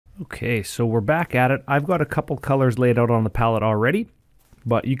Okay, so we're back at it. I've got a couple colors laid out on the palette already,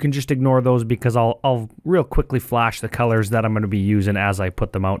 but you can just ignore those because I'll real quickly flash the colors that I'm going to be using as I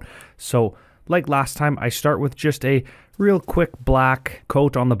put them out. So like last time, I start with just a real quick black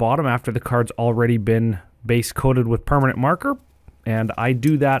coat on the bottom after the card's already been base coated with permanent marker. And I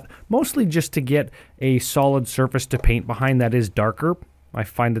do that mostly just to get a solid surface to paint behind that is darker. I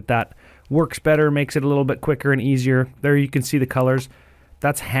find that works better, makes it a little bit quicker and easier. There you can see the colors.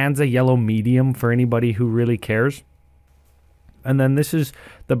 That's Hansa Yellow Medium for anybody who really cares. And then this is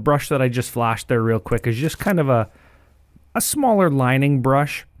the brush that I just flashed there real quick. Is just kind of a smaller lining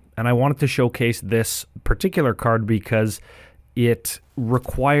brush. And I wanted to showcase this particular card because it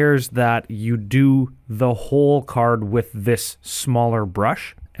requires that you do the whole card with this smaller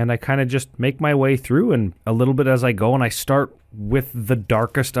brush. And I kind of just make my way through and a little bit as I go. And I start with the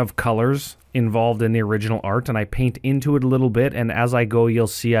darkest of colors involved in the original art. And I paint into it a little bit. And as I go, you'll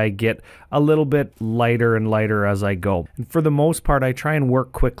see I get a little bit lighter and lighter as I go. And for the most part, I try and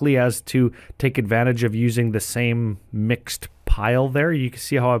work quickly as to take advantage of using the same mixed pile there. You can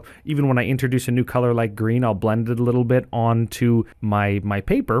see how even when I introduce a new color like green, I'll blend it a little bit onto my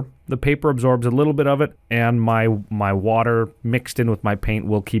paper. The paper absorbs a little bit of it, and my water mixed in with my paint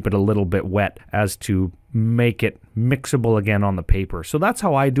will keep it a little bit wet as to make it mixable again on the paper. So that's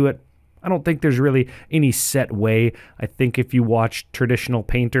how I do it. I don't think there's really any set way. I think if you watch traditional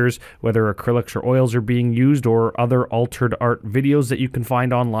painters, whether acrylics or oils are being used or other altered art videos that you can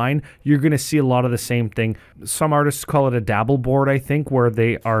find online, you're going to see a lot of the same thing. Some artists call it a dabble board, I think, where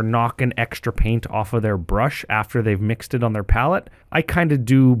they are knocking extra paint off of their brush after they've mixed it on their palette. I kind of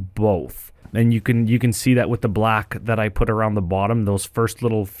do both. And you can see that with the black that I put around the bottom, those first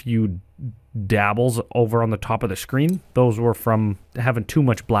little few dabbles over on the top of the screen, those were from having too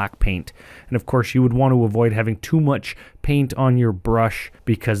much black paint. And of course you would want to avoid having too much paint on your brush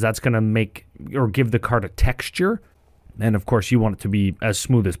because that's going to make or give the card a texture. And of course you want it to be as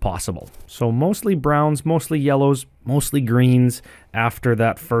smooth as possible. So mostly browns, mostly yellows, mostly greens after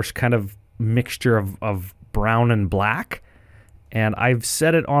that first kind of mixture of brown and black. And I've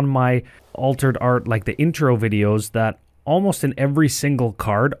said it on my altered art, like the intro videos, that almost in every single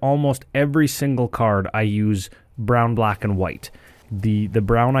card, I use brown, black, and white. The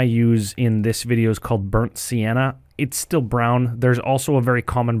brown I use in this video is called Burnt Sienna. It's still brown. There's also a very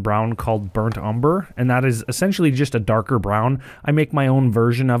common brown called Burnt Umber, and that is essentially just a darker brown. I make my own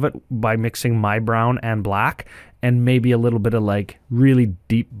version of it by mixing my brown and black, and maybe a little bit of like really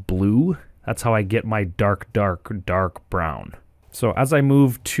deep blue. That's how I get my dark brown. So as I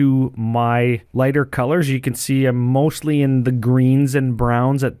move to my lighter colors, you can see I'm mostly in the greens and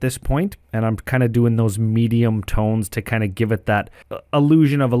browns at this point, and I'm kind of doing those medium tones to kind of give it that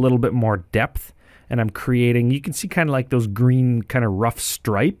illusion of a little bit more depth. And I'm creating, you can see kind of like those green kind of rough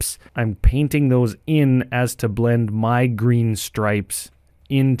stripes. I'm painting those in as to blend my green stripes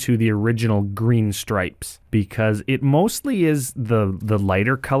into the original green stripes, because it mostly is the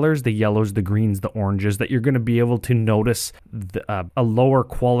lighter colors, the yellows, the greens, the oranges, that you're going to be able to notice a lower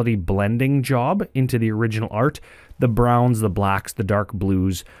quality blending job into the original art. The browns, the blacks, the dark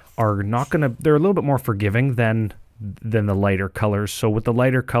blues are not going to, they're a little bit more forgiving than the lighter colors. So with the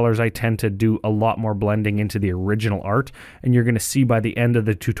lighter colors, I tend to do a lot more blending into the original art, and you're going to see by the end of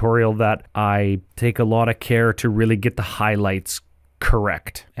the tutorial that I take a lot of care to really get the highlights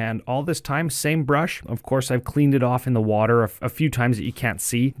correct. And all this time, same brush. Of course, I've cleaned it off in the water a few times that you can't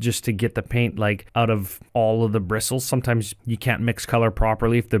see, just to get the paint like out of all of the bristles. Sometimes you can't mix color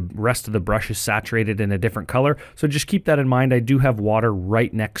properly if the rest of the brush is saturated in a different color. So just keep that in mind. I do have water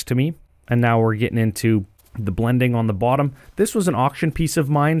right next to me. And now we're getting into the blending on the bottom. This was an auction piece of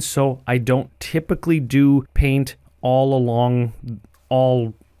mine, so I don't typically do paint all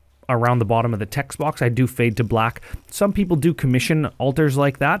around the bottom of the text box. I do fade to black. Some people do commission alters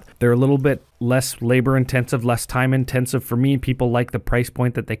like that. They're a little bit less labor intensive, less time intensive. For me, people like the price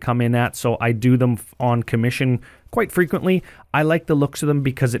point that they come in at, so I do them on commission quite frequently. I like the looks of them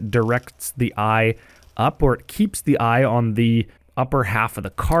because it directs the eye up, or it keeps the eye on the upper half of the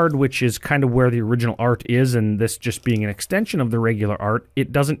card, which is kind of where the original art is, and this just being an extension of the regular art,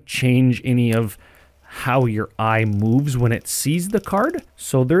 it doesn't change any of how your eye moves when it sees the card.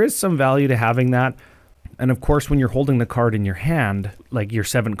 So there is some value to having that. And of course, when you're holding the card in your hand, like your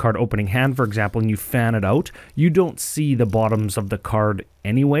 7-card opening hand, for example, and you fan it out, you don't see the bottoms of the card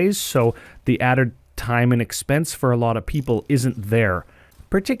anyways. So the added time and expense for a lot of people isn't there,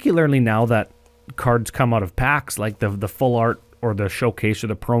 particularly now that cards come out of packs, like the full art or the showcase or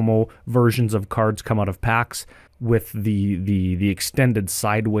the promo versions of cards come out of packs with the extended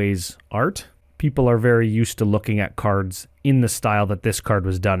sideways art. People are very used to looking at cards in the style that this card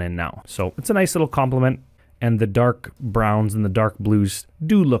was done in now. So it's a nice little compliment. And the dark browns and the dark blues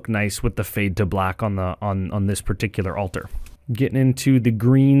do look nice with the fade to black on the on this particular altar. Getting into the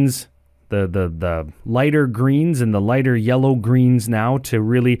greens, the lighter greens and the lighter yellow greens now to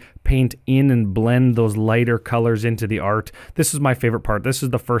really paint in and blend those lighter colors into the art. This is my favorite part. This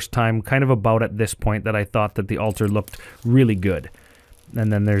is the first time kind of about at this point that I thought that the altar looked really good.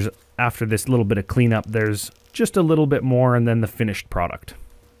 And then there's, after this little bit of cleanup, there's just a little bit more and then the finished product.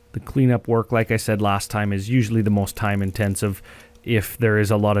 The cleanup work, like I said last time, is usually the most time intensive if there is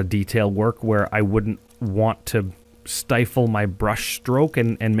a lot of detail work where I wouldn't want to stifle my brush stroke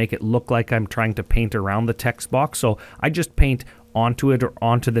and make it look like I'm trying to paint around the text box. So I just paint onto it or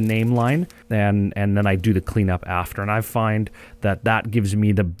onto the name line and then I do the cleanup after. And I find that that gives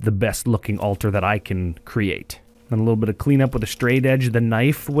me the best looking altar that I can create. And a little bit of cleanup with a straight edge. The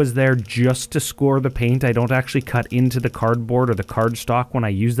knife was there just to score the paint. I don't actually cut into the cardboard or the cardstock when I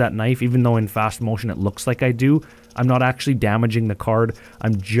use that knife, even though in fast motion it looks like I do. I'm not actually damaging the card.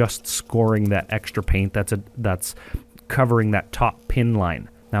 I'm just scoring that extra paint that's covering that top pin line.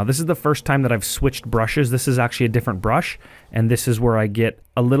 Now this is the first time that I've switched brushes. This is actually a different brush, and this is where I get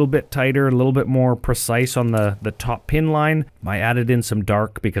a little bit tighter, a little bit more precise on the top pin line. I added in some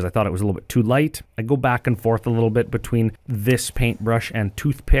dark because I thought it was a little bit too light. I go back and forth a little bit between this paintbrush and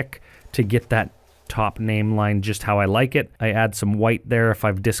toothpick to get that top name line just how I like it. I add some white there if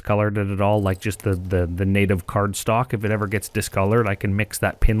I've discolored it at all, like just the native cardstock. If it ever gets discolored, I can mix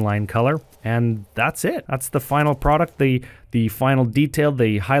that pin line color. And that's it. That's the final product, the final detail,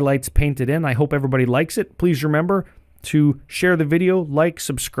 the highlights painted in. I hope everybody likes it. Please remember to share the video, like,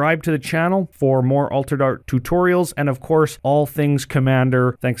 subscribe to the channel for more altered art tutorials, and of course, all things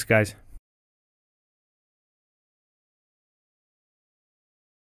Commander. Thanks, guys.